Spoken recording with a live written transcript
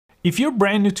If you're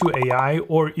brand new to AI,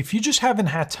 or if you just haven't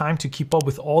had time to keep up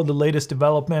with all the latest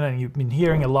development and you've been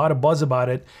hearing a lot of buzz about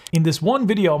it, in this one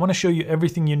video, I want to show you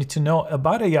everything you need to know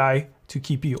about AI to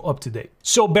keep you up to date.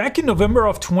 So back in November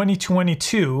of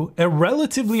 2022, a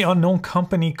relatively unknown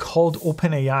company called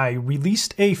OpenAI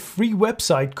released a free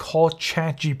website called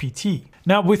ChatGPT.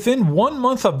 Now, within 1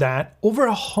 month of that, over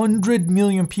 100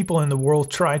 million people in the world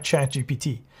tried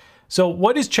ChatGPT. So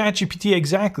what is ChatGPT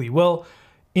exactly? Well,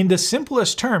 in the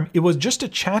simplest term, it was just a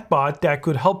chatbot that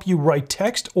could help you write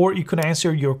text or it could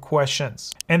answer your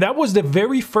questions. And that was the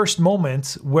very first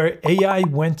moment where AI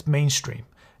went mainstream.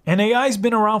 And AI has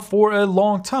been around for a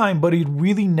long time, but it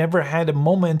really never had a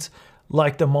moment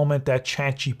like the moment that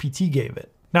ChatGPT gave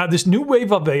it. Now, this new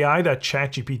wave of AI that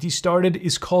ChatGPT started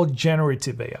is called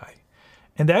generative AI.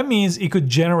 And that means it could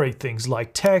generate things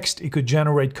like text, it could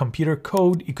generate computer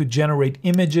code, it could generate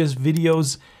images,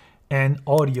 videos, and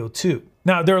audio too.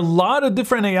 Now, there are a lot of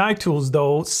different AI tools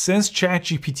though, since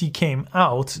ChatGPT came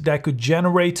out, that could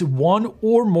generate one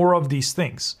or more of these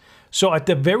things. So at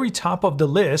the very top of the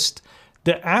list,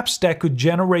 the apps that could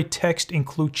generate text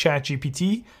include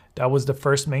ChatGPT. That was the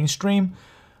first mainstream.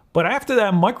 But after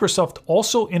that, Microsoft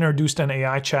also introduced an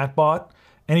AI chatbot,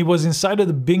 and it was inside of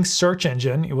the Bing search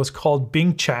engine. It was called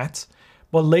Bing Chat.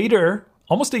 But later,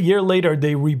 almost a year later,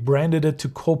 they rebranded it to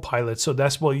Copilot. So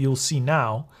that's what you'll see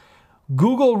now.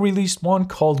 Google released one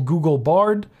called Google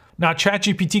Bard. Now,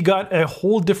 ChatGPT got a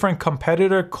whole different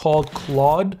competitor called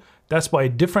Claude. That's by a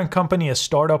different company, a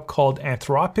startup called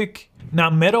Anthropic. Now,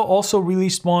 Meta also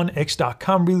released one,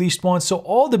 X.com released one. So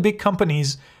all the big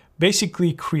companies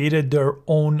basically created their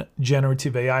own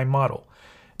generative AI model.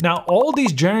 Now, all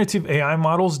these generative AI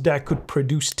models that could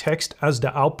produce text as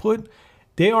the output,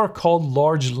 they are called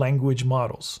large language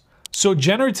models. So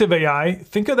generative AI,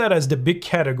 think of that as the big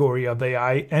category of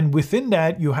AI, and within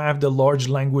that you have the large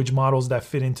language models that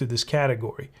fit into this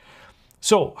category.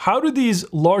 So how do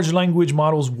these large language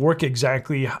models work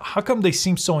exactly? How come they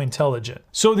seem so intelligent?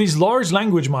 So these large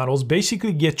language models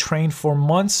basically get trained for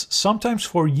months, sometimes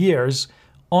for years,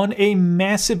 on a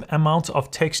massive amount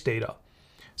of text data.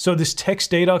 So this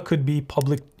text data could be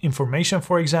public information,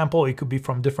 for example. It could be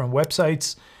from different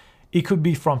websites. It could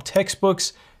be from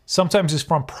textbooks. Sometimes it's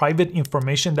from private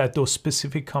information that those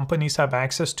specific companies have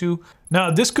access to. Now,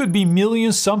 this could be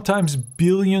millions, sometimes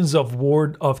billions of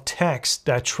words of text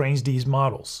that trains these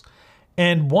models.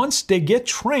 And once they get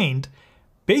trained,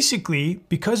 basically,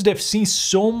 because they've seen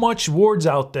so much words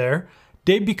out there,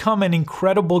 they become an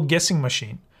incredible guessing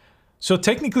machine. So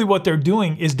technically what they're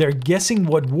doing is they're guessing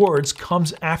what words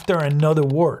comes after another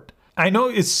word. I know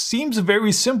it seems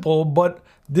very simple, but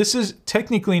this is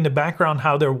technically in the background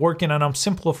how they're working, and I'm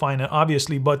simplifying it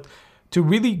obviously, but to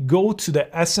really go to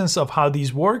the essence of how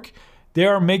these work, they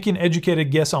are making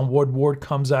educated guess on what word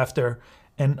comes after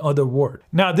another word.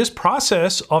 Now, this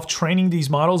process of training these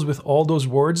models with all those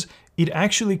words, it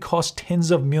actually costs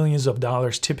tens of millions of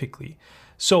dollars typically.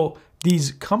 So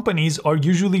these companies are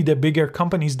usually the bigger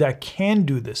companies that can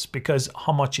do this because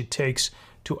how much it takes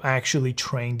to actually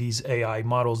train these AI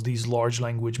models, these large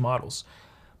language models.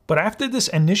 But after this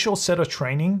initial set of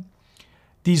training,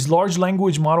 these large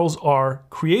language models are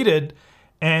created,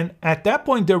 and at that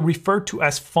point they're referred to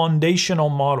as foundational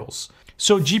models.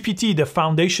 So GPT, the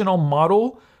foundational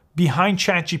model behind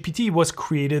ChatGPT, was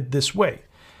created this way.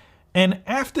 And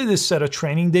after this set of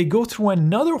training, they go through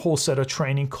another whole set of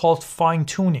training called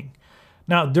fine-tuning.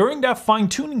 Now, during that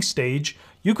fine-tuning stage,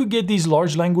 you could get these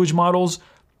large language models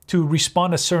to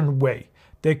respond a certain way.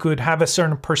 They could have a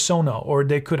certain persona, or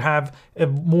they could have a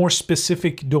more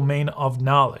specific domain of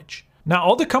knowledge. Now,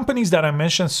 all the companies that I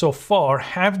mentioned so far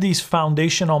have these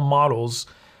foundational models,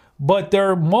 but there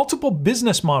are multiple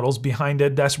business models behind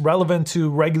it that's relevant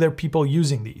to regular people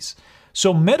using these.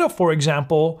 So Meta, for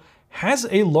example, has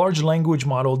a large language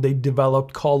model they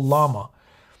developed called Llama.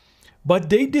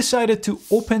 But they decided to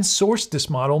open source this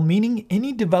model, meaning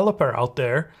any developer out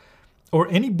there or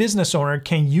any business owner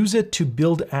can use it to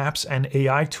build apps and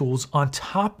AI tools on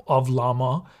top of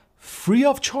Llama free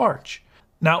of charge.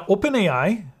 Now,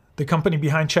 OpenAI, the company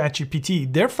behind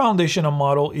ChatGPT, their foundational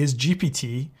model is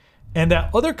GPT, and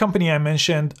that other company I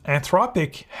mentioned,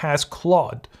 Anthropic, has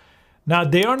Claude. Now,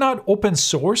 they are not open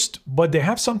sourced, but they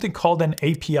have something called an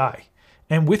API.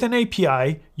 And with an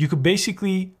API, you could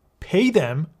basically pay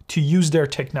them to use their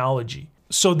technology.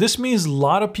 So this means a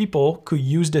lot of people could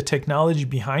use the technology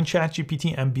behind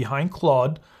ChatGPT and behind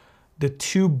Claude, the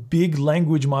two big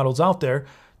language models out there,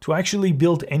 to actually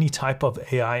build any type of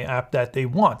AI app that they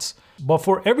want. But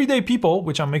for everyday people,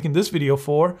 which I'm making this video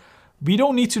for, we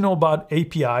don't need to know about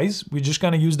APIs. We're just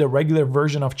going to use the regular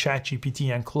version of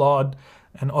ChatGPT and Claude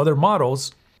and other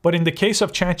models. But in the case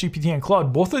of ChatGPT and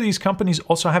Claude, both of these companies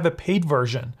also have a paid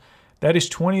version that is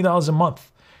 $20 a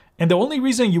month. And the only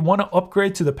reason you want to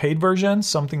upgrade to the paid version,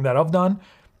 something that I've done,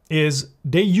 is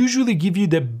they usually give you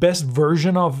the best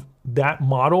version of that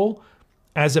model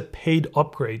as a paid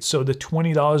upgrade. So the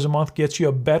 $20 a month gets you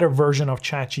a better version of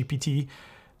ChatGPT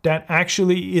that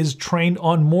actually is trained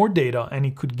on more data, and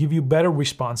it could give you better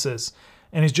responses.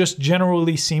 And it just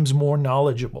generally seems more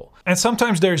knowledgeable. And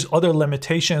sometimes there's other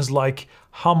limitations, like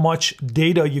how much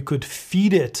data you could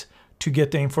feed it to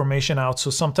get the information out. So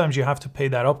sometimes you have to pay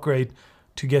that upgrade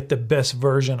to get the best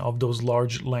version of those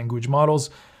large language models.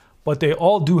 But they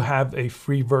all do have a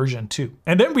free version too.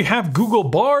 And then we have Google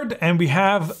Bard, and we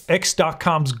have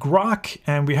X.com's Grok,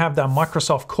 and we have that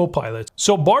Microsoft Copilot.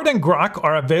 So Bard and Grok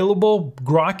are available.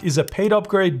 Grok is a paid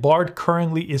upgrade. Bard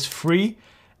currently is free.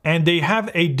 And they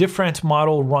have a different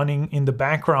model running in the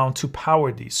background to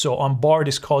power these. So on Bard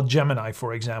is called Gemini,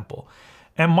 for example.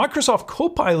 And Microsoft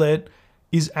Copilot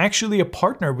is actually a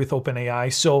partner with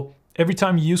OpenAI. So every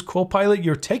time you use Copilot,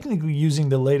 you're technically using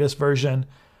the latest version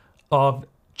of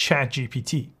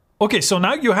ChatGPT. Okay, so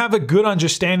now you have a good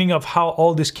understanding of how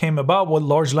all this came about, what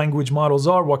large language models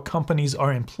are, what companies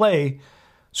are in play.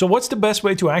 So what's the best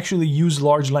way to actually use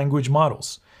large language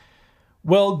models?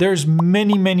 Well, there's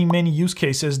many use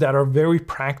cases that are very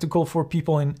practical for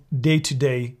people in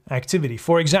day-to-day activity.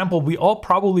 For example, we all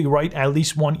probably write at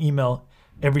least one email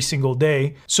every single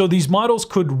day. So these models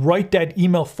could write that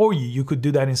email for you. You could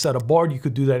do that inside of Bard. You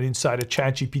could do that inside of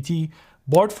ChatGPT.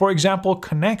 Bard, for example,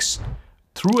 connects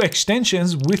through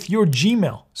extensions with your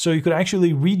Gmail. So you could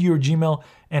actually read your Gmail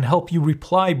and help you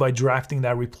reply by drafting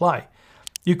that reply.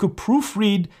 You could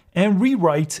proofread and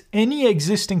rewrite any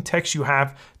existing text you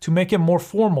have to make it more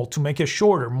formal, to make it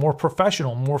shorter, more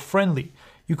professional, more friendly.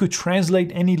 You could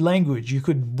translate any language. You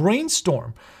could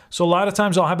brainstorm. So a lot of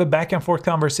times I'll have a back and forth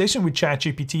conversation with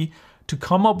ChatGPT to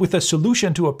come up with a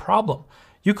solution to a problem.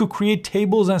 You could create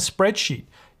tables and spreadsheet.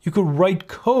 You could write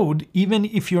code even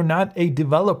if you're not a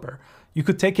developer. You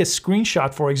could take a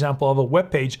screenshot, for example, of a web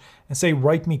page and say,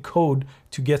 write me code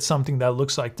to get something that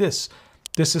looks like this.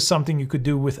 This is something you could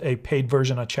do with a paid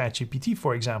version of ChatGPT,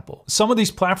 for example. Some of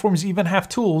these platforms even have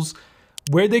tools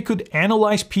where they could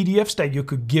analyze PDFs that you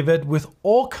could give it with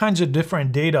all kinds of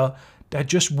different data that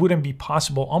just wouldn't be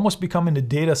possible, almost becoming a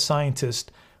data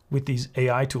scientist with these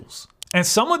AI tools. And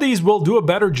some of these will do a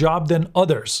better job than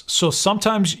others. So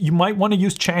sometimes you might want to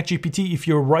use ChatGPT if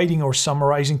you're writing or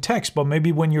summarizing text, but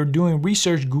maybe when you're doing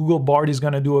research, Google Bard is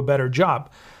going to do a better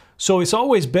job. So it's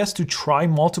always best to try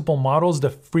multiple models, the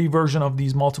free version of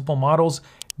these multiple models,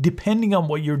 depending on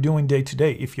what you're doing day to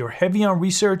day. If you're heavy on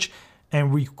research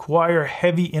and require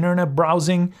heavy internet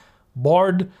browsing,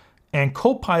 Bard and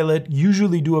Copilot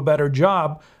usually do a better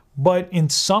job. But in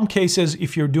some cases,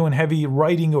 if you're doing heavy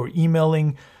writing or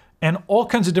emailing and all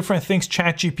kinds of different things,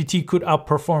 ChatGPT could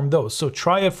outperform those. So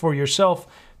try it for yourself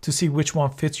to see which one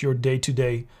fits your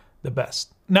day-to-day the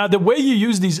best. Now, the way you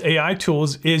use these AI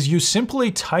tools is you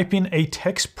simply type in a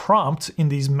text prompt in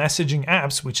these messaging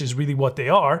apps, which is really what they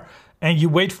are, and you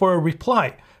wait for a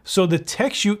reply. So the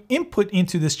text you input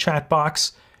into this chat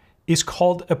box is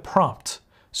called a prompt.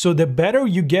 So the better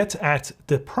you get at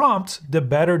the prompt, the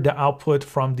better the output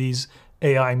from these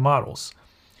AI models.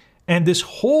 And this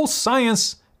whole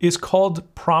science is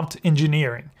called prompt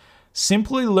engineering.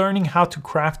 Simply learning how to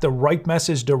craft the right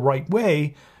message the right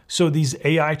way so these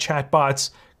AI chatbots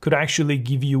could actually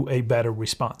give you a better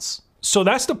response. So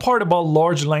that's the part about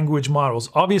large language models.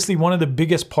 Obviously one of the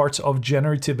biggest parts of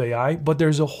generative AI, but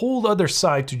there's a whole other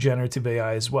side to generative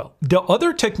AI as well. The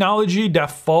other technology that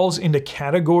falls in the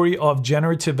category of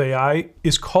generative AI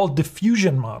is called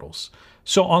diffusion models.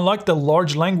 So unlike the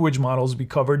large language models we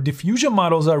covered, diffusion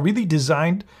models are really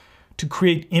designed to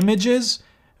create images,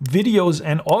 videos,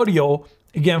 and audio,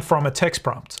 again, from a text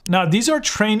prompt. Now, these are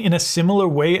trained in a similar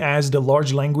way as the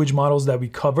large language models that we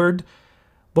covered,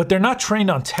 but they're not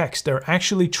trained on text. They're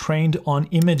actually trained on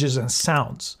images and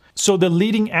sounds. So the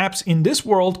leading apps in this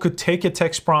world could take a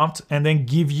text prompt and then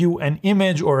give you an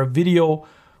image or a video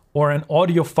or an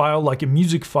audio file like a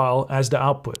music file as the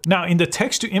output. Now, in the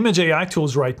text-to-image AI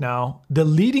tools right now, the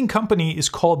leading company is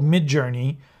called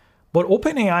Midjourney, but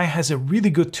OpenAI has a really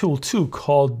good tool too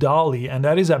called DALL-E, and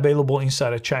that is available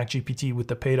inside of ChatGPT with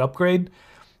the paid upgrade.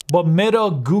 But Meta,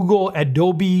 Google,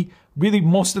 Adobe, really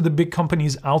most of the big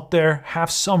companies out there have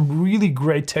some really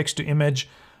great text-to-image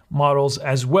models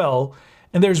as well.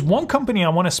 And there's one company I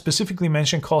want to specifically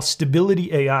mention called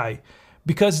Stability AI,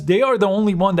 because they are the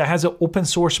only one that has an open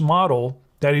source model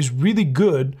that is really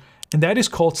good, and that is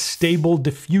called Stable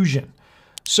Diffusion.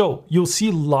 So you'll see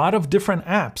a lot of different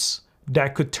apps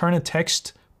that could turn a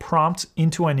text prompt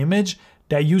into an image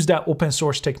that use that open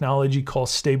source technology called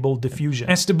Stable Diffusion.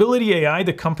 And Stability AI,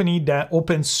 the company that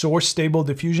open source Stable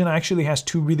Diffusion, actually has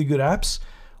two really good apps.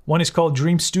 One is called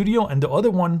Dream Studio, and the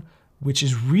other one, which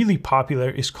is really popular,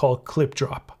 is called Clip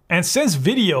Drop. And since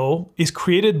video is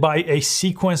created by a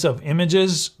sequence of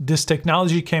images, this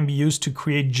technology can be used to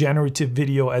create generative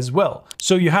video as well.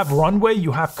 So you have Runway,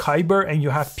 you have Kyber, and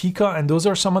you have Pika, and those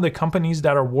are some of the companies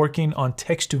that are working on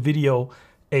text to video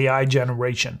AI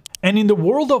generation. And in the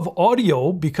world of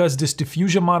audio, because this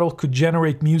diffusion model could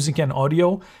generate music and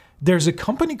audio, there's a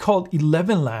company called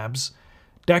 11 Labs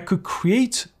that could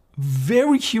create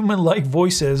very human-like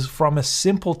voices from a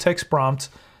simple text prompt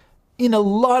in a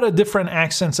lot of different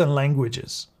accents and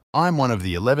languages. I'm one of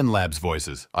the 11 Labs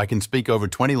voices. I can speak over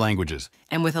 20 languages.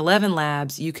 And with 11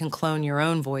 Labs, you can clone your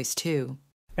own voice too.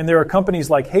 And there are companies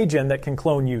like HeyGen that can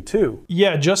clone you too.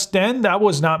 Yeah, just then, that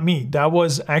was not me. That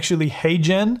was actually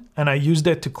HeyGen, and I used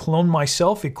it to clone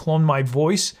myself. It cloned my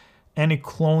voice, and it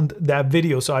cloned that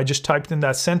video. So I just typed in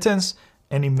that sentence,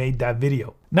 and it made that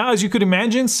video. Now, as you could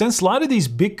imagine, since a lot of these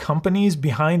big companies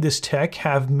behind this tech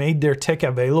have made their tech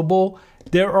available,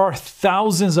 there are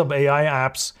thousands of AI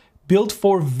apps built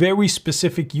for very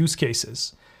specific use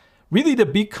cases. Really, the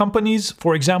big companies,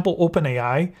 for example,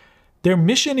 OpenAI, their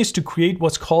mission is to create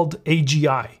what's called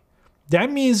AGI.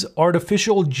 That means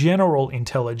artificial general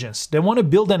intelligence. They want to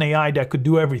build an AI that could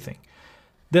do everything.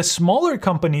 The smaller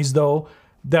companies, though,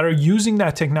 that are using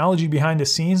that technology behind the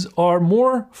scenes are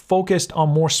more focused on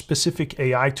more specific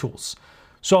AI tools.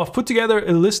 So I've put together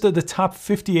a list of the top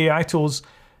 50 AI tools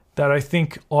that I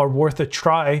think are worth a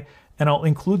try, and I'll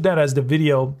include that as the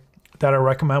video that I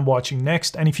recommend watching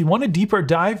next. And if you want a deeper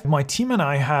dive, my team and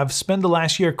I have spent the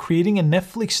last year creating a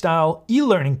Netflix-style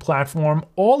e-learning platform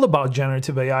all about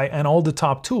generative AI and all the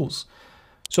top tools.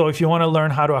 So if you want to learn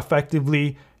how to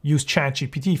effectively use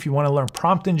ChatGPT, if you want to learn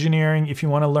prompt engineering, if you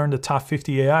want to learn the top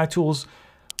 50 AI tools,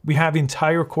 we have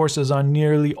entire courses on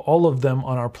nearly all of them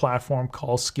on our platform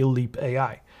called Skill Leap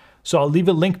AI. So I'll leave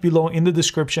a link below in the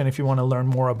description if you want to learn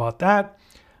more about that.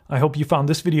 I hope you found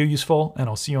this video useful, and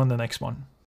I'll see you on the next one.